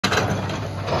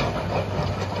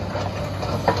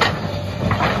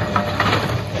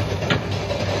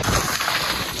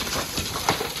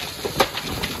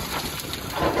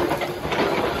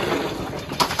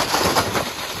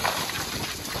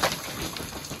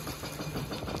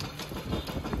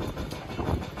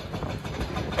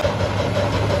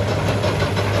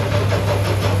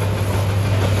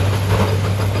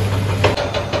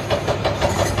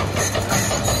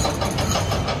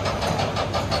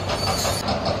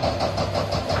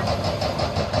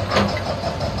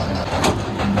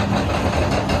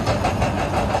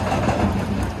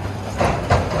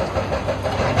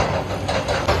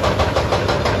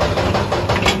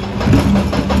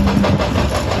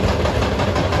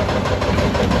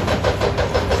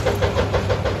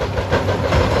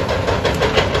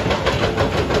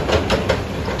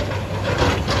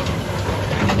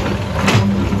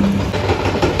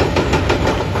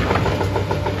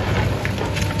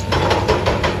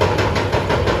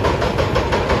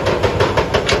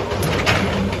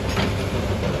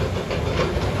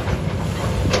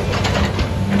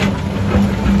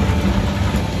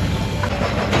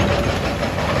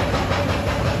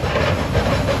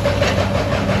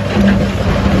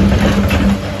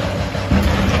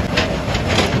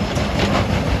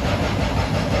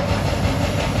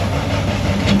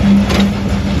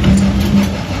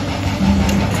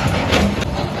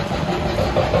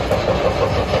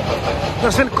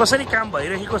दर्शन कसरी काम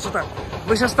भइरहेको छ त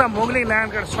विशेष त मोगलिङ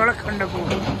नारायणगढ सडक खण्डको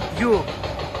यो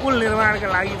पुल निर्माणका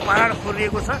लागि पहाड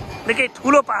फोरिएको छ। निकै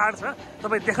ठुलो पहाड छ,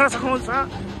 तपाईँ देख्न सक्नुहुन्छ।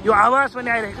 यो आवाज पनि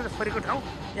आइरहेको छ फोरेको ठाउँ।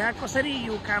 यहाँ कसरी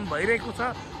यो काम भइरहेको छ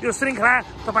यो श्रृङ्खला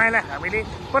तपाईँलाई हामीले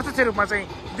प्रत्यक्ष रूपमा चाहिँ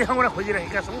देखाउन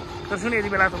खोजिरहेका छौँ। दर्शक यति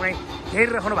बेला तपाईँ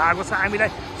हेरिराख्नु भएको छ, हामीलाई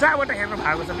जहाँबाट हेर्नु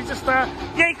भएको छ। विशेष त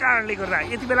यही कारणले गर्दा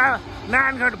यति बेला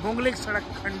नारायणगढ मोगलिङ सडक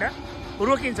खण्ड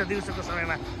रोकिन्छ, दिउँसोको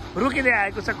समयमा रोकिँदै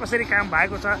आएको छ। कसरी काम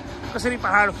भएको छ, कसरी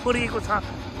पहाड फोरिएको छ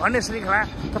भन्ने श्रृङ्खला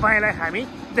तपाईँलाई हामी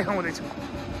देखाउँदैछौँ।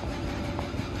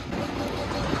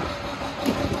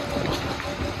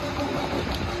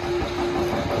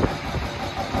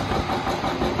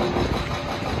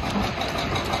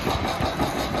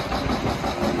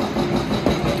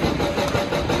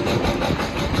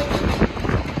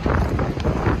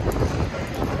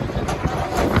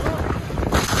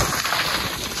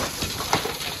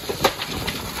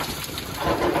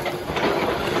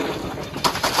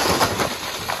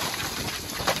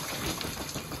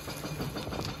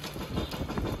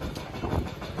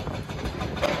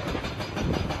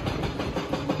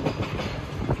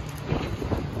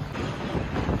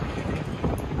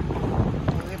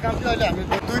 अहिले हामी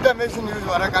दुईवटा मेसिन युज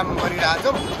गरेर काम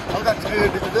गरिरहेछौँ। एउटा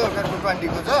 380 छ, एउटा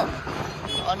 220 छ।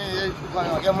 अनि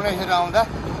यही यमुनाबाट आउँदा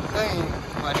चाहिँ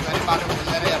घरिघरि बाटो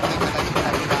खोलेर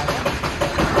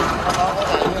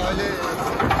अहिले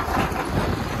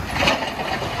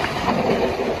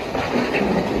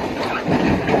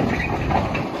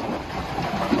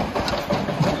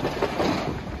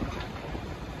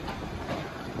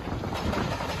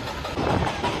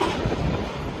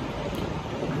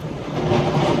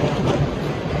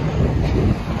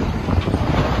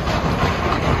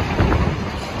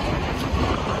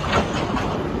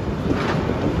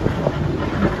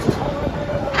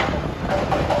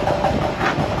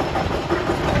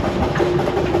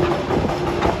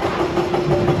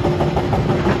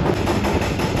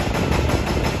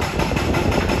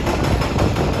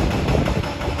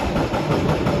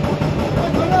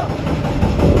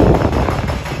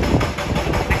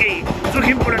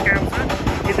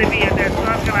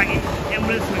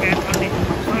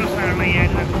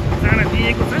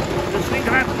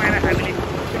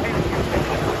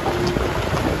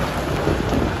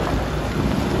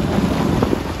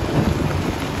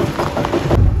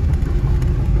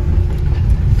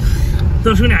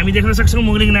दर्शक हामी देख्न सक्छौँ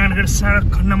मोगलिङ नारायणगढ सडक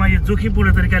खण्डमा यो जोखिमपूर्ण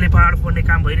तरिकाले पहाड फोर्ने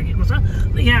काम भइरहेको छ।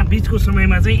 र यहाँ बिचको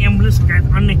समयमा चाहिँ एम्बुलेन्स लगायत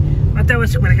अन्य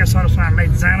अत्यावश्यक परेका सरसामानलाई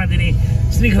जान दिने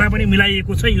श्रृङ्खला पनि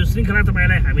मिलाइएको छ। यो श्रृङ्खला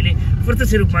तपाईँलाई हामीले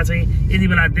प्रत्यक्ष रूपमा चाहिँ यति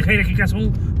बेला देखाइरहेका छौँ।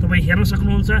 तपाईँ हेर्न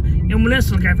सक्नुहुन्छ एम्बुलेन्स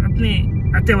लगायत अन्य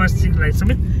अत्यावश्यकलाई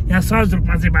समेत यहाँ सहज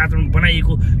रूपमा चाहिँ बाटो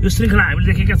बनाइएको यो श्रृङ्खला हामीले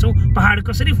देखेका छौँ। पहाड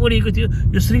कसरी फोरिएको थियो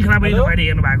यो श्रृङ्खला पनि तपाईँले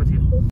हेर्नु भएको थियो।